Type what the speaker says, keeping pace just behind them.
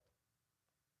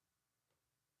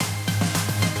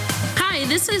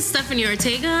this is Stephanie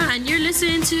Ortega, and you're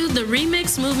listening to the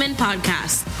Remix Movement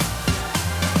Podcast.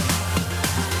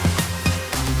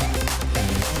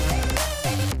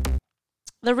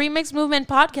 The Remix Movement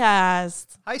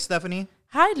Podcast. Hi, Stephanie.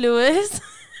 Hi, Louis.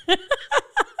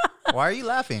 Why are you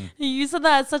laughing? You said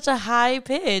that at such a high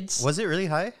pitch. Was it really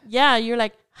high? Yeah, you're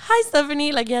like, hi,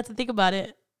 Stephanie. Like, you had to think about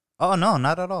it. Oh, no,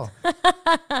 not at all.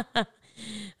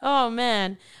 Oh,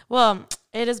 man. Well,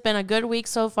 it has been a good week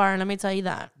so far, and let me tell you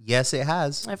that. Yes, it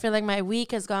has. I feel like my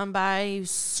week has gone by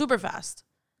super fast.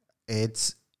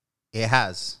 It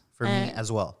has for me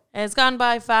as well. It's gone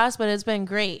by fast, but it's been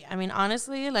great. I mean,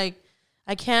 honestly, like,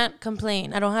 I can't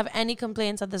complain. I don't have any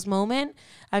complaints at this moment.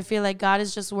 I feel like God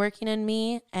is just working in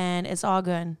me, and it's all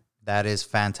good. That is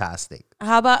fantastic.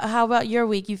 How about your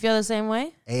week? You feel the same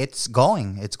way? It's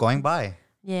going by.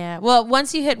 Yeah. Well,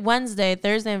 once you hit Wednesday,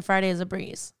 Thursday and Friday is a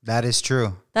breeze. That is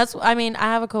true. I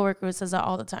have a coworker who says that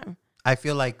all the time. I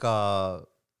feel like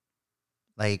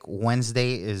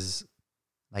Wednesday is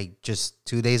like just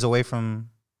 2 days away from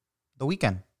the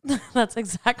weekend. That's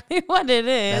exactly what it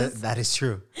is. That is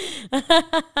true.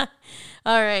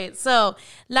 All right. So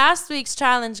last week's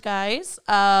challenge, guys,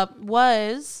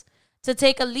 was to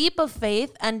take a leap of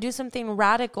faith and do something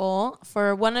radical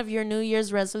for one of your New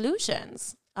Year's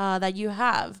resolutions that you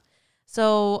have.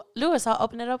 So, Louis, I'll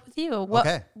open it up with you.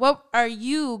 What are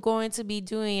you going to be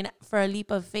doing for a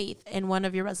leap of faith in one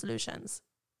of your resolutions?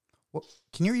 Well,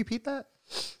 can you repeat that?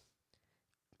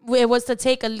 It was to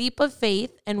take a leap of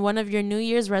faith in one of your New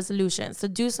Year's resolutions, to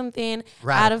do something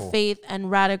out of faith and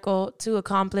radical to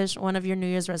accomplish one of your New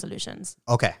Year's resolutions.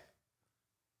 Okay.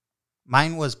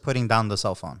 Mine was putting down the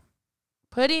cell phone.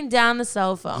 Putting down the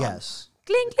cell phone. Yes.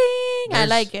 Cling, cling. I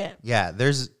like it. Yeah,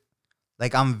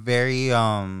 I'm very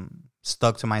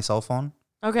stuck to my cell phone.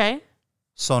 Okay.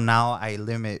 So now I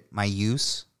limit my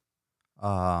use,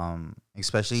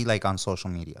 especially like on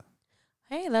social media.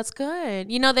 Hey, that's good.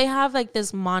 You know, they have like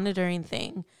this monitoring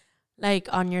thing like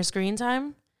on your screen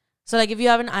time. So like if you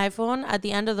have an iPhone, at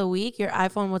the end of the week, your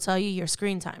iPhone will tell you your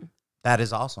screen time. That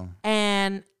is awesome.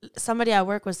 And somebody at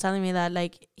work was telling me that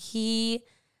like he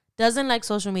doesn't like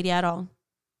social media at all.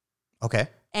 Okay.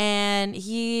 And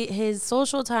his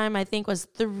social time, I think, was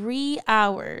 3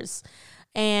 hours.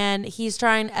 And he's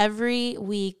trying every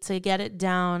week to get it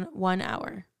down 1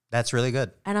 hour. That's really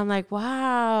good. And I'm like,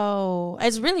 wow.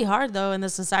 It's really hard, though, in the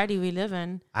society we live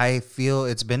in. I feel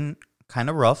it's been kind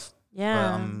of rough. Yeah.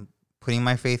 But I'm putting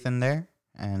my faith in there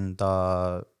and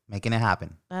making it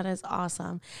happen. That is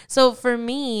awesome. So for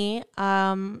me,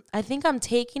 I think I'm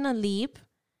taking a leap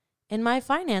in my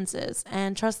finances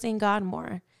and trusting God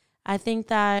more. I think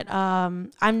that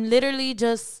I'm literally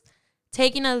just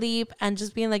taking a leap and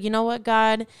just being like, you know what,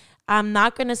 God, I'm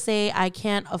not going to say I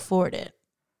can't afford it.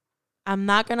 I'm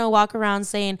not going to walk around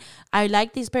saying, I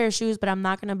like these pair of shoes, but I'm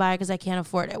not going to buy it because I can't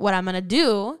afford it. What I'm going to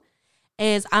do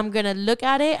is I'm going to look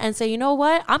at it and say, you know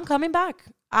what? I'm coming back.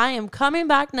 I am coming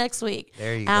back next week.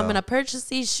 There you go. I'm going to purchase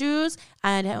these shoes.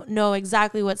 I don't know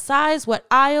exactly what size, what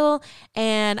aisle,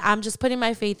 and I'm just putting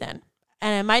my faith in.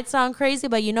 And it might sound crazy,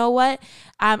 but you know what?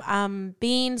 I'm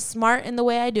being smart in the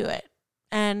way I do it.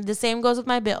 And the same goes with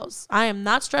my bills. I am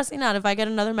not stressing out if I get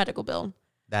another medical bill.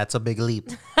 That's a big leap.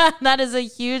 That is a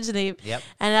huge leap. Yep.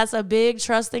 And that's a big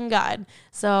trust in God.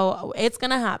 So it's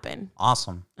going to happen.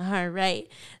 Awesome. All right.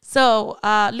 So,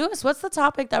 Louis, what's the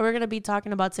topic that we're going to be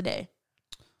talking about today?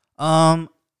 I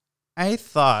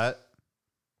thought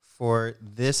for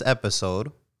this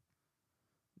episode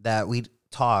that we'd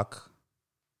talk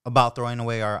about throwing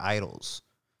away our idols.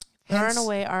 Throwing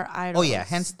away our idols. Oh, yeah.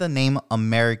 Hence the name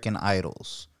American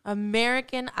Idols.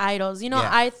 American Idols. You know, Yeah.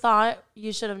 I thought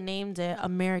you should have named it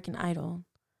American Idol.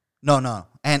 No.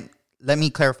 And let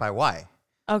me clarify why.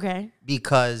 Okay.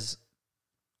 Because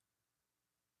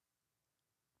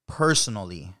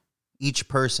personally, each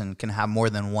person can have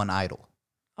more than one idol.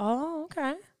 Oh,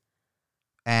 okay.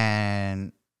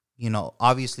 And,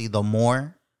 obviously the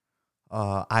more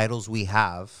idols we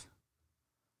have,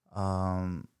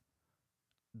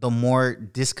 the more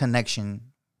disconnection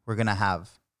we're going to have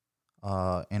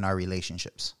in our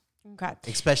relationships. Okay.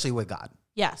 Especially with God.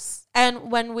 Yes.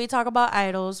 And when we talk about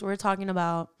idols, we're talking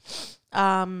about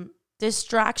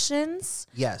distractions.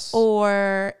 Yes.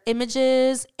 Or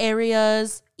images,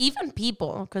 areas, even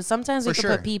people. Because sometimes we For can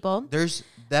sure. put people. There's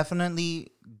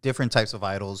definitely different types of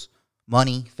idols.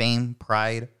 Money, fame,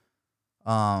 pride,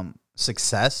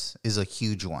 success is a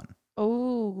huge one.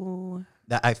 Oh.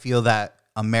 That I feel that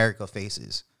America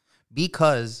faces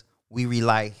because we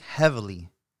rely heavily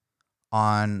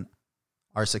on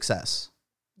our success.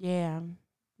 Yeah.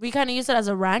 We kind of use it as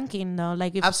a ranking, though.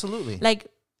 Like if, Absolutely. like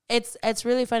it's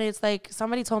really funny. It's like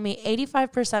somebody told me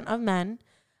 85% of men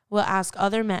will ask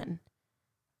other men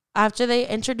after they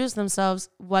introduce themselves,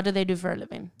 what do they do for a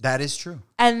living? That is true.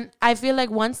 And I feel like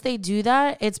once they do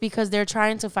that, it's because they're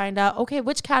trying to find out, okay,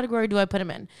 which category do I put them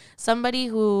in? Somebody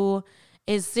who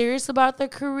is serious about their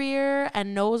career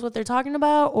and knows what they're talking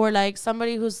about, or like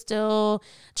somebody who's still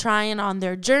trying on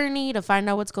their journey to find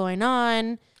out what's going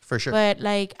on. For sure. But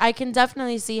like I can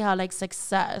definitely see how like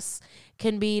success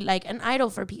can be like an idol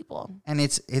for people. And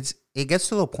it gets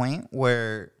to a point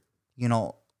where, you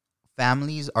know,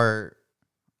 families are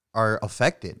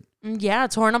affected. Yeah,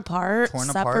 torn apart,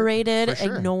 separated,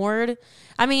 sure. ignored.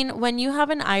 I mean, when you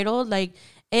have an idol, like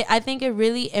I think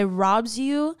it robs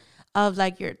you of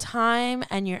like your time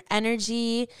and your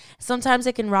energy. Sometimes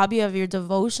it can rob you of your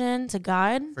devotion to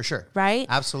God. For sure. Right?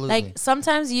 Absolutely. Like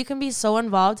sometimes you can be so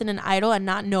involved in an idol and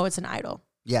not know it's an idol.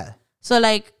 Yeah. So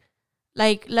like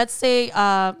let's say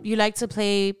you like to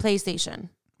play PlayStation,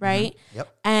 right? Mm-hmm.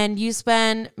 Yep. And you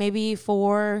spend maybe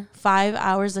 4-5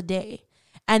 hours a day.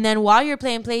 And then while you're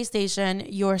playing PlayStation,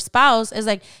 your spouse is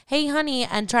like, hey, honey,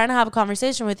 and trying to have a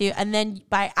conversation with you. And then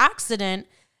by accident,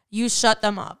 you shut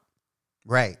them up.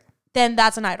 Right. Then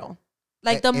that's an idol.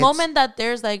 Like the moment that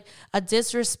there's like a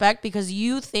disrespect because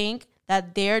you think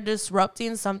that they're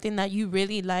disrupting something that you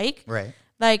really like, right?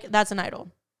 Like that's an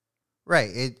idol. Right.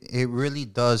 It really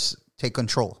does take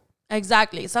control.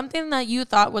 Exactly. Something that you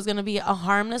thought was going to be a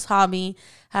harmless hobby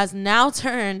has now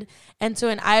turned into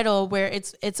an idol where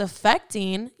it's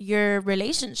affecting your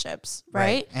relationships,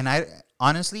 right? And I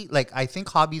honestly, like, I think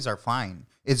hobbies are fine.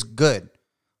 It's good.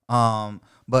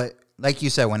 But like you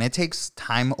said, when it takes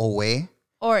time away,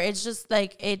 or it's just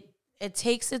like it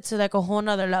takes it to like a whole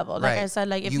nother level. Like I said,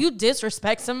 like if you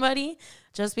disrespect somebody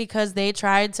just because they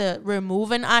tried to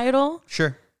remove an idol,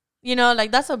 sure. You know, like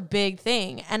that's a big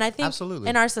thing. And I think absolutely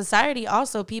in our society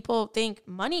also people think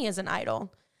money is an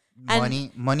idol.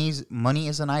 Money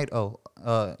is an idol.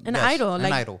 An idol. An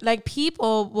like, idol. Like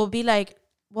people will be like,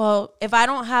 well, if I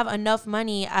don't have enough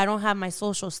money, I don't have my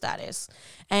social status.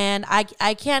 And I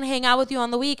can't hang out with you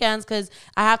on the weekends because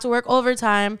I have to work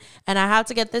overtime and I have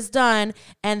to get this done.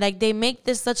 And like they make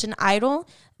this such an idol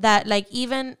that like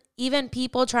even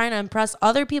people trying to impress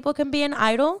other people can be an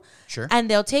idol. Sure. And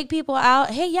they'll take people out.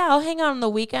 Hey, yeah, I'll hang out on the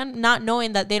weekend, not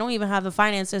knowing that they don't even have the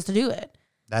finances to do it.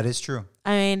 That is true.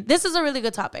 I mean, this is a really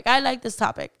good topic. I like this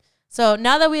topic. So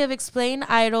now that we have explained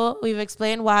idol, we've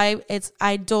explained why it's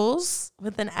idols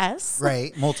with an S.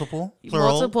 Right. Multiple.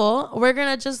 Plural. Multiple. We're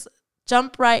going to just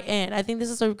jump right in. I think this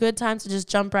is a good time to just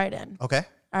jump right in. Okay.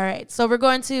 All right. So we're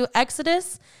going to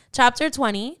Exodus chapter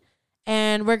 20,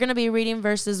 and we're going to be reading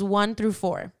verses 1 through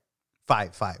 4.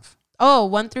 5. Oh,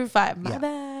 1 through 5. My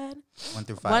bad. 1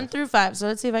 through 5. 1 through 5. So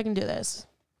let's see if I can do this.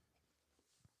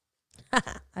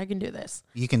 I can do this.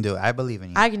 You can do it. I believe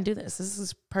in you. I can do this. This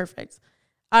is perfect.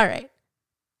 All right.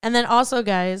 And then also,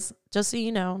 guys, just so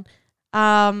you know,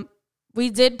 we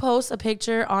did post a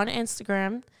picture on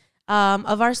Instagram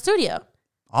of our studio.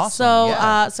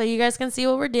 Awesome. So you guys can see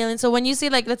what we're dealing. So when you see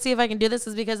like, let's see if I can do this,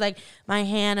 is because like my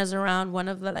hand is around one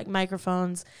of the like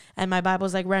microphones and my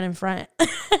Bible's like right in front.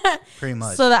 Pretty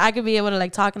much. So that I could be able to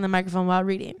like talk in the microphone while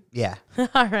reading. Yeah.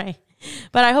 All right.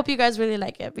 But I hope you guys really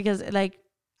like it because like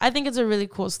I think it's a really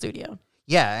cool studio.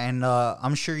 Yeah, and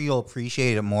I'm sure you'll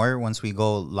appreciate it more once we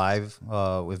go live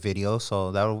with video.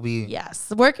 So that'll be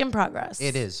work in progress.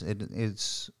 It is.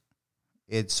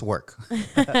 It's work.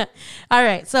 All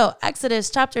right. So Exodus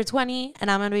chapter 20,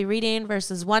 and I'm going to be reading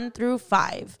verses 1 through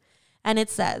 5. And it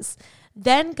says,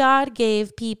 then God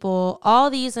gave people all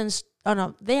these I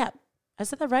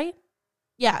said that right?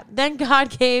 Yeah. Then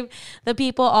God gave the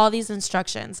people all these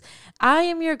instructions. I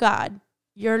am your God,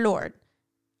 your Lord.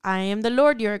 I am the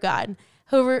Lord your God,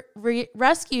 who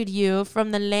rescued you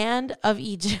from the land of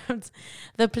Egypt,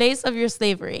 the place of your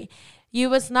slavery. You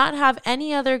must not have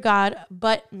any other God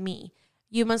but me.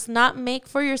 You must not make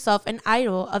for yourself an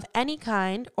idol of any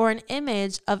kind or an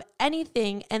image of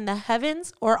anything in the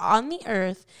heavens or on the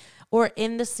earth or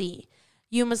in the sea.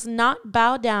 You must not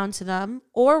bow down to them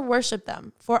or worship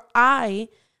them. For I,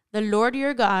 the Lord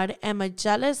your God, am a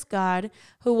jealous God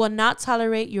who will not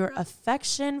tolerate your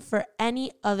affection for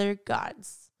any other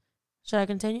gods. Should I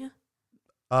continue?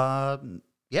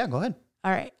 Yeah, go ahead.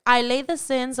 All right. I lay the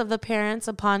sins of the parents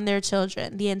upon their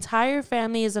children. The entire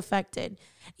family is affected,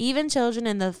 even children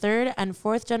in the 3rd and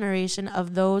 4th generation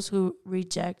of those who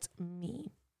reject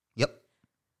me. Yep.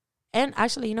 And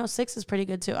actually, 6 is pretty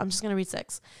good too. I'm just going to read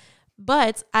 6.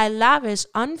 But I lavish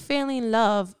unfailing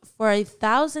love for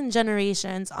 1,000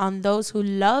 generations on those who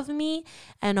love me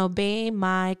and obey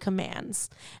my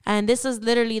commands. And this is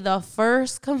literally the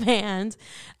first command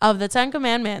of the 10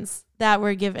 commandments that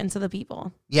were given to the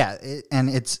people. Yeah, and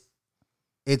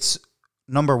it's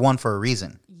number one for a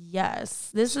reason.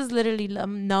 Yes, this is literally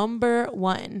number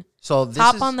one. So this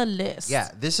top is, on the list. Yeah,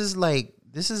 this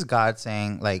is God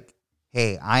saying like,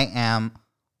 "Hey, I am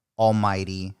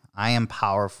almighty. I am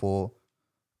powerful.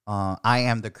 I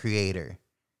am the creator,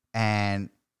 and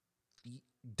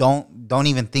don't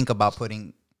even think about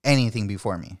putting anything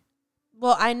before me."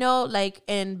 Well, I know, like,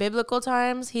 in biblical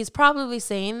times, he's probably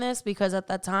saying this because at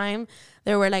that time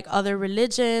there were like other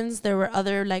religions, there were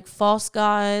other like false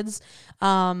gods.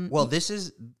 Well, this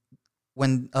is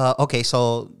when okay,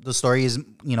 so the story is,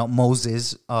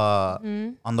 Moses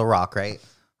on the rock, right?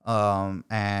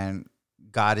 And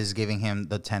God is giving him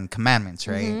the 10 commandments,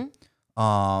 right?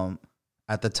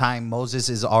 At the time,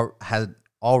 Moses had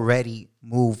already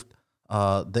moved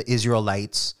the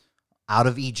Israelites out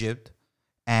of Egypt.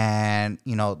 And,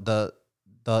 the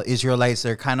Israelites,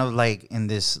 they're kind of like in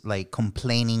this like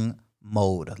complaining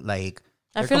mode. Like,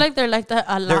 I feel like they're like that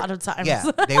a lot of times.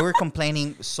 Yeah, they were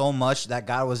complaining so much that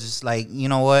God was just like, you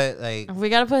know what? Like, we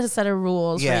got to put a set of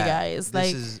rules for you guys.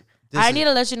 Like, I need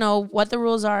to let you know what the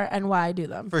rules are and why I do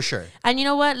them. For sure. And you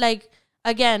know what? Like,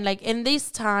 again, like in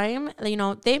this time,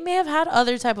 they may have had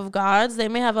other type of gods. They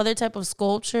may have other type of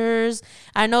sculptures.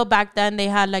 I know back then they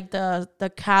had like the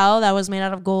cow that was made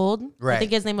out of gold. Right. I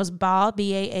think his name was Baal,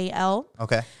 Baal.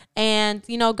 Okay. And,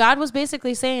 God was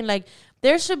basically saying like,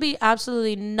 there should be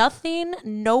absolutely nothing,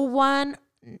 no one,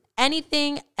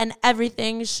 anything and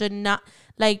everything should not,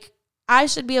 like, I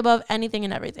should be above anything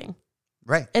and everything.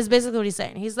 Right. It's basically what he's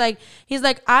saying. He's like,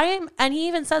 and he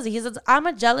even says it. He says, I'm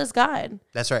a jealous God.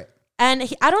 That's right. And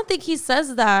I don't think he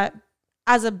says that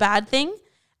as a bad thing.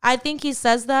 I think he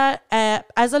says that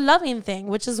as a loving thing,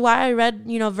 which is why I read,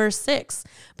 verse 6,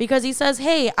 because he says,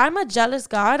 hey, I'm a jealous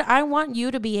God. I want you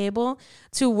to be able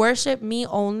to worship me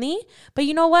only. But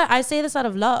you know what? I say this out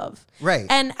of love. Right.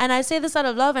 And I say this out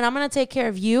of love, and I'm going to take care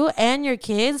of you and your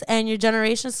kids and your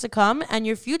generations to come and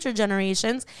your future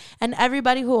generations. And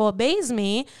everybody who obeys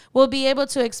me will be able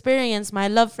to experience my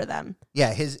love for them.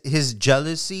 Yeah. His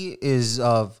jealousy is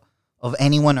of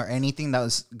anyone or anything that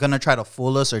was gonna try to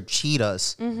fool us or cheat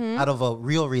us out of a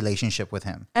real relationship with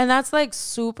him. And that's like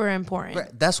super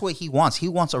important. That's what he wants. He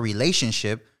wants a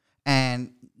relationship.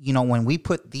 And, when we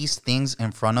put these things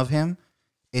in front of him,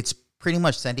 it's pretty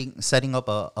much setting up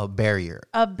a barrier.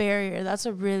 A barrier. That's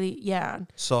a really, yeah.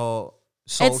 So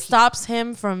it stops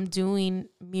him from doing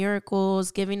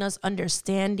miracles, giving us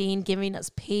understanding, giving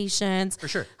us patience. For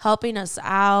sure. Helping us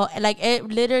out. Like it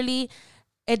literally...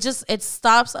 It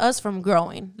stops us from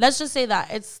growing. Let's just say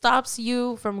that. It stops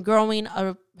you from growing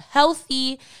a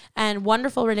healthy and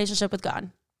wonderful relationship with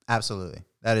God. Absolutely.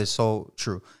 That is so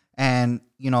true. And,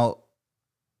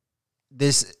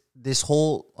 this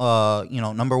whole,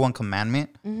 number one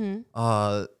commandment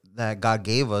that God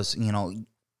gave us,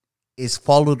 is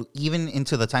followed even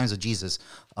into the times of Jesus.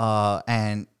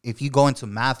 And if you go into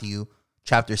Matthew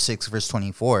chapter 6, verse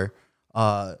 24,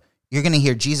 you're going to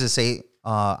hear Jesus say,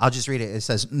 I'll just read it. It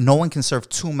says, no one can serve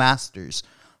two masters,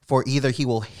 for either he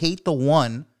will hate the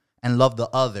one and love the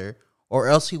other, or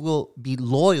else he will be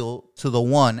loyal to the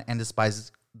one and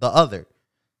despise the other.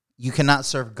 You cannot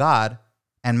serve God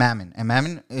and mammon. And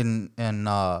mammon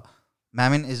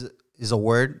mammon is a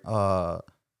word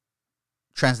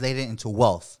translated into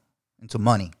wealth, into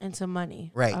money. Into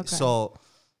money. Right. Okay. So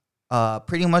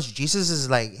pretty much Jesus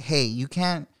is like, hey, you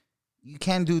can't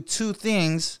do two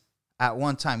things at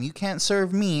one time. You can't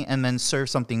serve me and then serve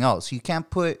something else. You can't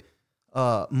put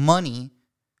money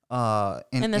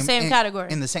in the same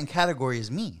category. In the same category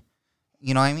as me.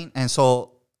 You know what I mean? And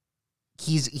so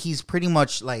he's pretty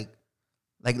much like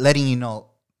letting you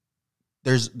know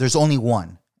there's only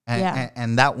one.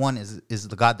 And that one is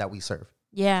the God that we serve.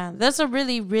 Yeah, that's a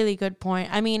really, really good point.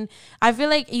 I mean, I feel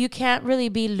like you can't really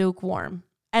be lukewarm.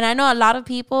 And I know a lot of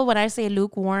people, when I say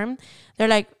lukewarm, they're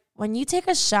like, when you take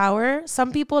a shower,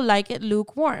 some people like it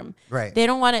lukewarm. Right. They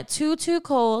don't want it too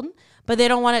cold, but they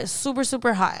don't want it super,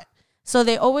 super hot. So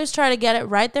they always try to get it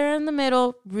right there in the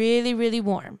middle, really, really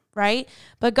warm, right?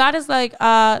 But God is like,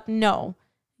 no,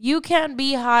 you can't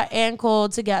be hot and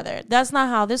cold together. That's not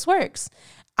how this works.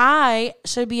 I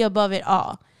should be above it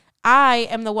all. I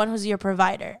am the one who's your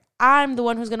provider. I'm the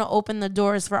one who's going to open the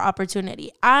doors for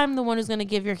opportunity. I'm the one who's going to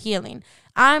give your healing.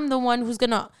 I'm the one who's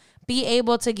going to be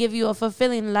able to give you a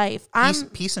fulfilling life.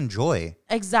 Peace and joy.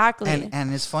 Exactly.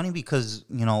 And it's funny because,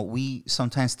 we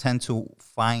sometimes tend to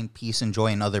find peace and joy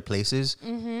in other places,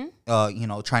 trying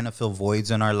to fill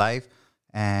voids in our life.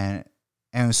 And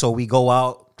so we go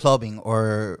out clubbing,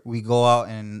 or we go out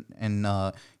and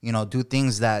do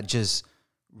things that just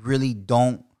really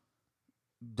don't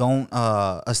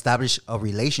establish a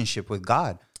relationship with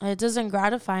God. It doesn't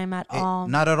gratify him at all.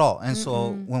 Not at all. And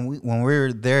so when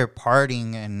we're there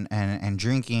partying and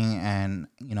drinking and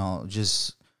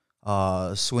just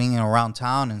swinging around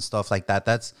town and stuff like that,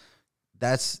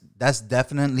 that's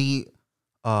definitely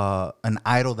an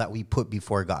idol that we put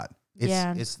before God.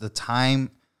 It's the time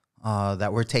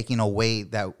that we're taking away,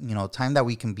 that time that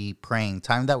we can be praying,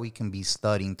 time that we can be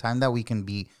studying, time that we can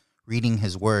be reading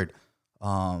His Word.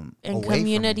 In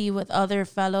community with other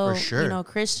fellow,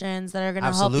 Christians that are going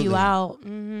to help you out.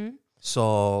 Mm-hmm.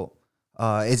 So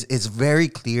it's very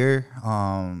clear,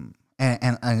 and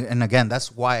again,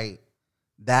 that's why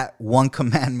that one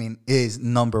commandment is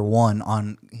number one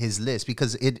on His list,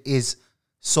 because it is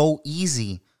so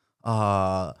easy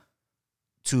to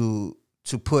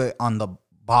put on the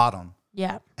bottom.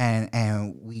 Yeah,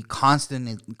 and we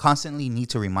constantly need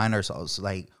to remind ourselves,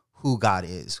 like, who God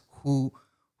is,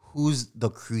 who's the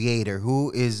creator,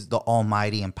 who is the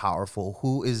almighty and powerful,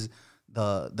 who is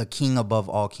the king above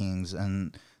all kings,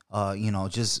 and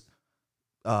just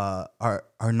our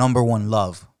number one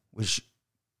love, which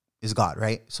is God,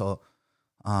 right? So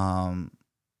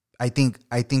I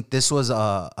think this was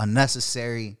a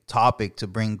necessary topic to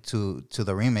bring to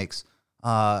the remix,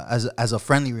 as a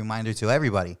friendly reminder to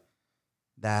everybody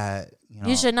that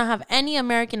you should not have any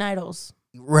American idols.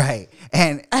 Right.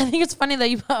 And I think it's funny that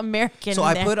you put American. So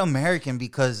I put American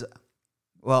because,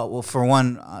 well, for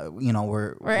one,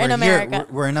 we're in America.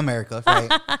 We're in America, right?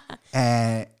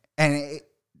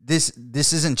 This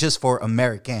isn't just for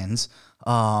Americans,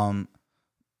 but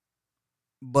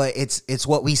it's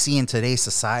what we see in today's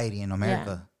society in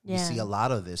America. Yeah. We see a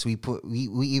lot of this. We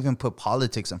even put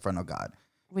politics in front of God,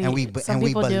 and we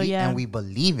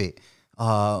believe it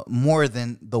more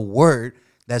than the word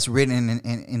that's written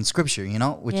in scripture,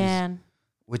 which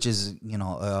is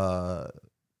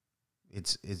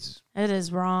it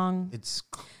is wrong.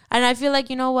 And I feel like,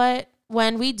 what,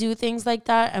 when we do things like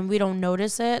that and we don't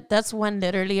notice it, that's when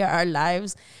literally our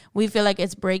lives, we feel like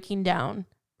it's breaking down,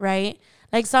 right?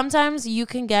 Like sometimes you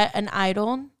can get an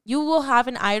idol, you will have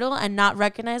an idol and not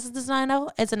recognize it's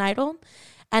an idol.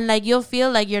 And like you'll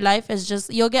feel like your life is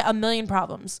just, you'll get a million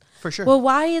problems. For sure. Well,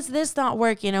 why is this not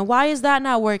working? And why is that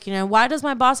not working? And why does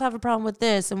my boss have a problem with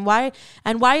this? And why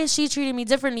is she treating me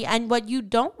differently? And what you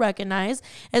don't recognize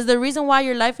is the reason why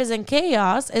your life is in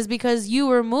chaos is because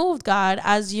you removed God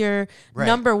as your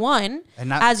number one,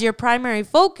 as your primary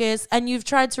focus, and you've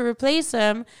tried to replace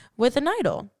Him with an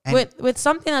idol, with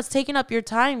something that's taking up your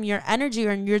time, your energy,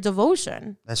 and your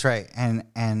devotion. That's right.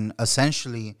 And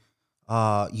essentially,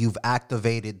 you've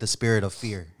activated the spirit of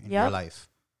fear in your life.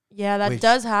 Yeah, that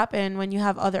does happen when you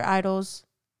have other idols.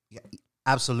 Yeah,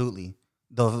 absolutely.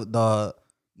 The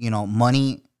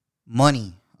money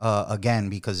again,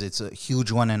 because it's a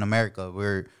huge one in America.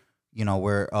 We're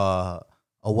a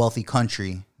wealthy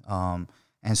country,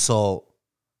 and so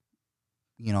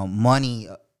money.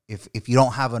 If you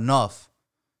don't have enough,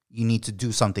 you need to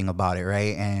do something about it,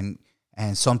 right? And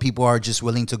some people are just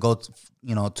willing to go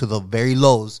to the very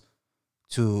lows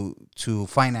to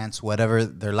finance whatever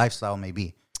their lifestyle may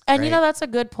be. And right? That's a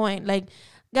good point. Like,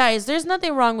 guys, there's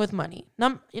nothing wrong with money.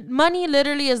 Money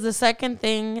literally is the second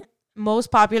thing most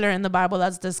popular in the Bible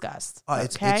that's discussed.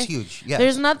 It's huge. Yeah.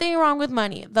 There's nothing wrong with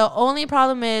money. The only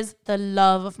problem is the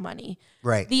love of money.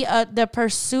 Right. The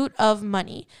pursuit of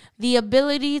money. The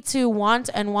ability to want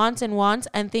and want and want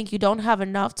and think you don't have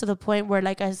enough, to the point where,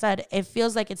 like I said, it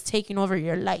feels like it's taking over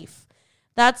your life.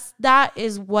 That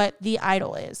is what the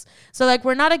idol is. So like,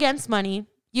 we're not against money.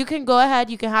 You can go ahead,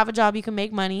 you can have a job, you can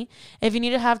make money. If you need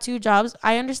to have 2 jobs,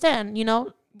 I understand.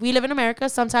 We live in America,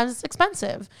 sometimes it's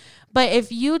expensive. But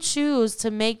if you choose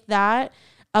to make that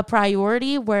a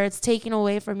priority where it's taking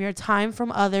away from your time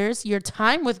from others, your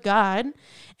time with God,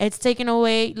 it's taking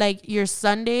away like your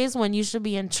Sundays when you should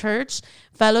be in church,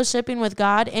 fellowshipping with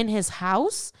God in His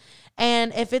house.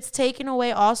 And if it's taken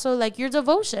away also, like, your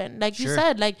devotion, like you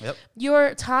said, like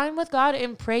your time with God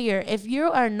in prayer, if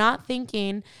you are not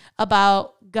thinking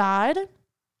about God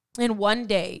in one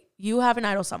day, you have an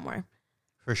idol somewhere.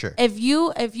 For sure. If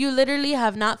you literally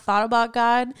have not thought about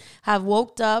God, have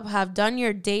woke up, have done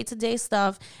your day-to-day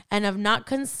stuff, and have not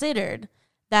considered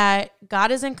that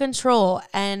God is in control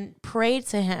and prayed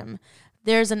to Him,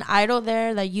 there's an idol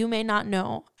there that you may not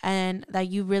know and that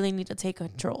you really need to take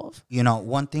control of.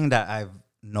 One thing that I've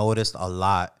noticed a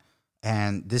lot,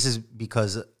 and this is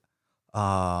because,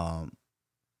 we're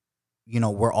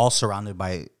all surrounded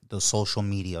by the social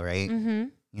media, right?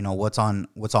 Mm-hmm. What's on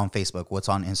Facebook, what's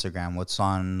on Instagram, what's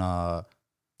on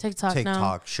TikTok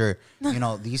now. Sure.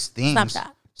 These things.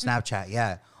 Snapchat,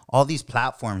 yeah. All these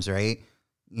platforms, right?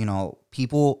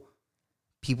 People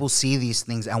people see these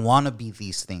things and want to be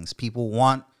these things. People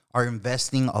are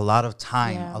investing a lot of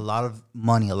time, a lot of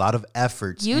money, a lot of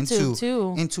efforts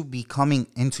into becoming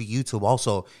into YouTube,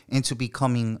 also into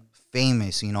becoming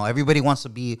famous. You know, everybody wants to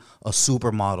be a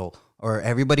supermodel, or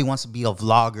everybody wants to be a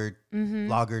vlogger,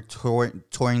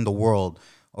 touring the world,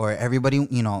 or everybody,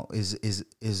 you know,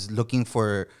 is looking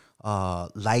for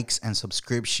likes and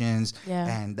subscriptions,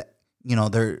 and you know,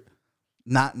 they're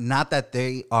not that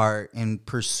they are in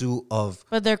pursuit of,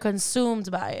 but they're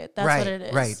consumed by it. That's what it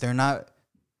is. Right. They're not.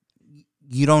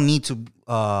 You don't need to,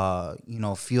 you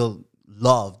know, feel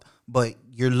loved, but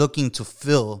you're looking to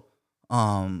fill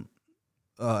an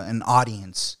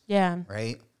audience. Yeah.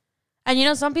 Right. And, you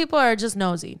know, some people are just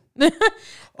nosy.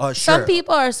 Sure. Some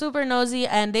people are super nosy,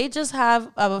 and they just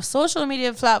have a social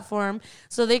media platform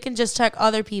so they can just check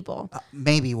other people.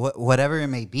 Maybe whatever it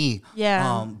may be.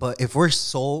 Yeah. But if we're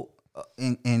so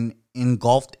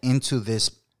engulfed into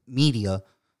this media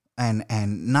and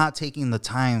not taking the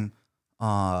time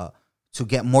to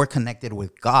get more connected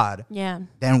with God,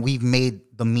 then we've made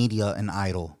the media an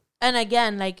idol. And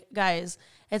again, like, guys,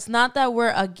 it's not that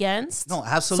we're against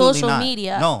social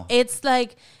media. No. It's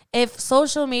like, if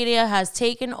social media has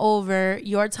taken over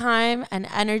your time and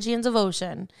energy and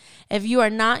devotion, if you are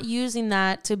not using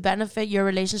that to benefit your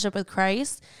relationship with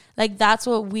Christ, like, that's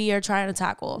what we are trying to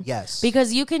tackle. Yes.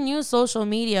 Because you can use social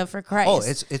media for Christ. Oh,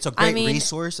 it's a great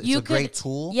resource. It's a great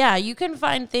tool. Yeah, you can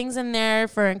find things in there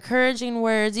for encouraging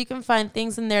words. You can find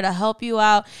things in there to help you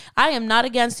out. I am not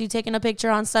against you taking a picture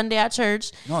on Sunday at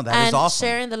church. No, that is awesome.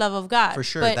 Sharing the love of God. For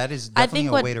sure. But that is definitely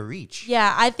a way to reach.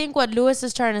 Yeah, I think what Lewis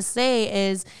is trying to say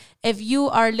is, if you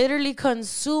are literally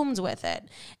consumed with it,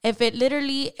 if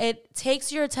it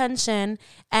takes your attention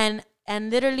and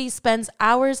literally spends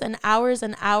hours and hours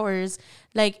and hours,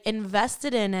 like,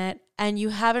 invested in it, and you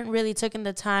haven't really taken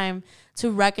the time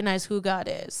to recognize who God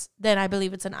is, then I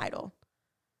believe it's an idol.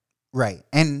 Right.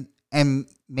 And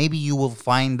maybe you will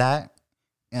find that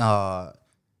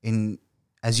in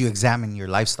as you examine your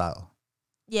lifestyle.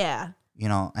 Yeah. You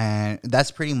know, and that's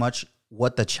pretty much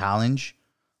what the challenge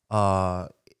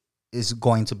is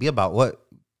going to be about.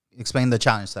 Explain the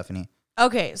challenge, Stephanie.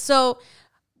 Okay, so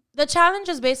the challenge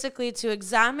is basically to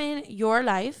examine your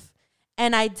life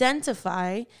and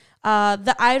identify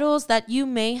the idols that you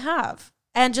may have,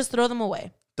 and just throw them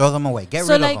away. Throw them away. Get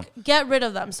rid of them. Get rid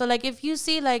of them. So, like, if you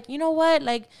see, like, you know what,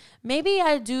 like, maybe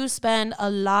I do spend a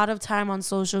lot of time on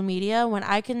social media when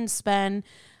I can spend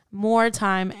more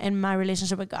time in my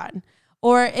relationship with God.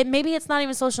 Or maybe it's not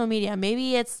even social media.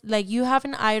 Maybe it's like you have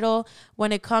an idol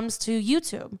when it comes to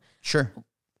YouTube. Sure.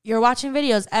 You're watching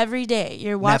videos every day.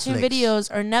 You're watching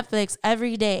videos or Netflix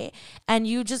every day. And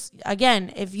you just,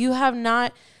 again, if you have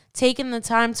not taken the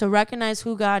time to recognize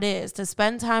who God is, to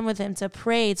spend time with him, to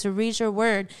pray, to read your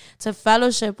word, to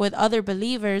fellowship with other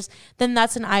believers, then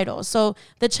that's an idol. So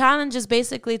the challenge is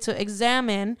basically to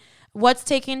examine what's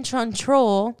taking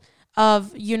control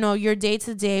of, you know, your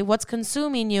day-to-day, what's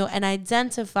consuming you, and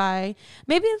identify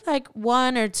maybe like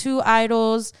one or two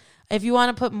idols. If you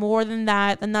want to put more than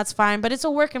that, then that's fine. But it's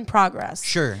a work in progress.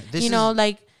 Sure.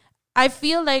 Like, I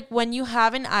feel like when you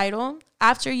have an idol,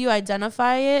 after you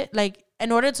identify it, like,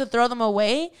 in order to throw them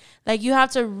away, like, you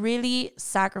have to really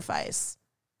sacrifice.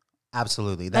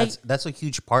 Absolutely. That's a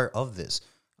huge part of this.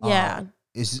 Yeah.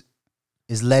 Is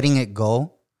letting it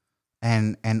go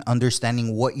and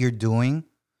understanding what you're doing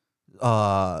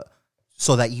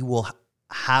so that you will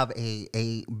have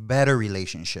a better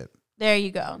relationship. There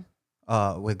you go.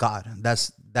 With God.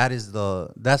 That's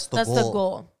the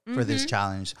goal for this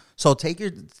challenge. So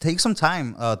take some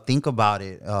time, think about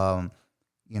it.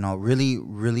 You know, really,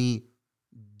 really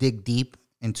dig deep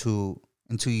into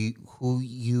what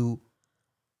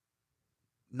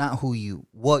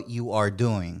you are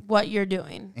doing. What you're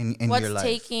doing. In your life. What's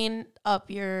taking up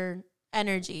your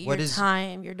energy,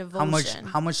 time, your devotion.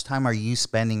 How much time are you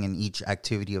spending in each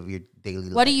activity of your daily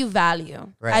life? What do you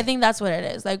value? Right. I think that's what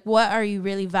it is. Like, what are you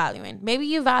really valuing? Maybe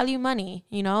you value money,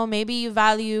 you know? Maybe you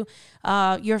value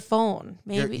your phone.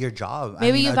 Maybe your job.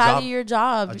 Maybe you value your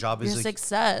job. A job is your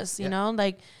success, you know?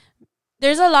 Like,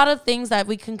 there's a lot of things that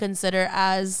we can consider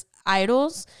as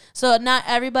idols. So not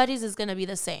everybody's is going to be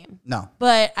the same. No.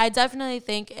 But I definitely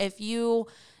think if you're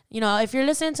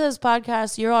listening to this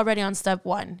podcast, you're already on step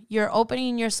one. You're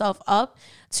opening yourself up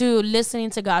to listening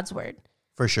to God's word.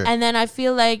 For sure. And then I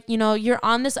feel like, you know, you're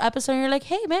on this episode and you're like,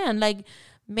 hey, man, like,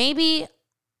 maybe,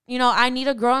 you know, I need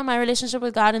to grow in my relationship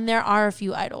with God, and there are a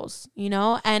few idols, you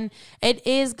know, and it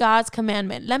is God's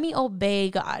commandment. Let me obey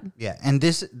God. Yeah. And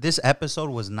this episode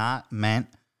was not meant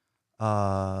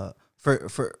for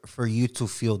you to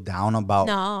feel down about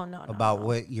no.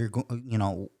 what you're, you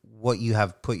know, what you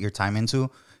have put your time into.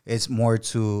 It's more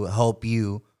to help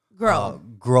you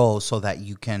grow so that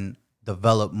you can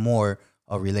develop more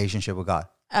a relationship with God.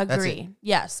 Agree.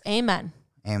 Yes. Amen.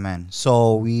 Amen.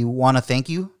 So we want to thank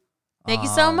you. Thank you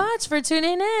so much for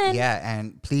tuning in. Yeah,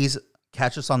 and please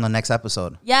catch us on the next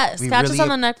episode. Yes, catch us on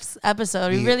the next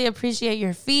episode. We really appreciate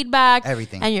your feedback,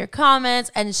 everything, and your comments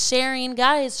and sharing.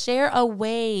 Guys, share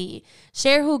away.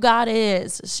 Share who God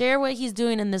is. Share what He's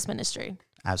doing in this ministry.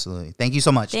 Absolutely. Thank you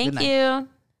so much. Thank you.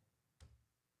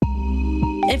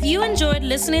 If you enjoyed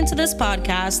listening to this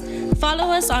podcast, follow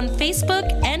us on Facebook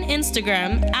and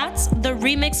Instagram at The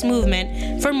Remix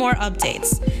Movement for more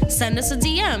updates. Send us a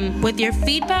DM with your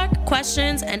feedback,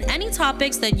 questions, and any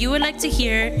topics that you would like to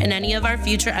hear in any of our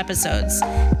future episodes.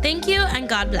 Thank you and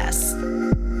God bless.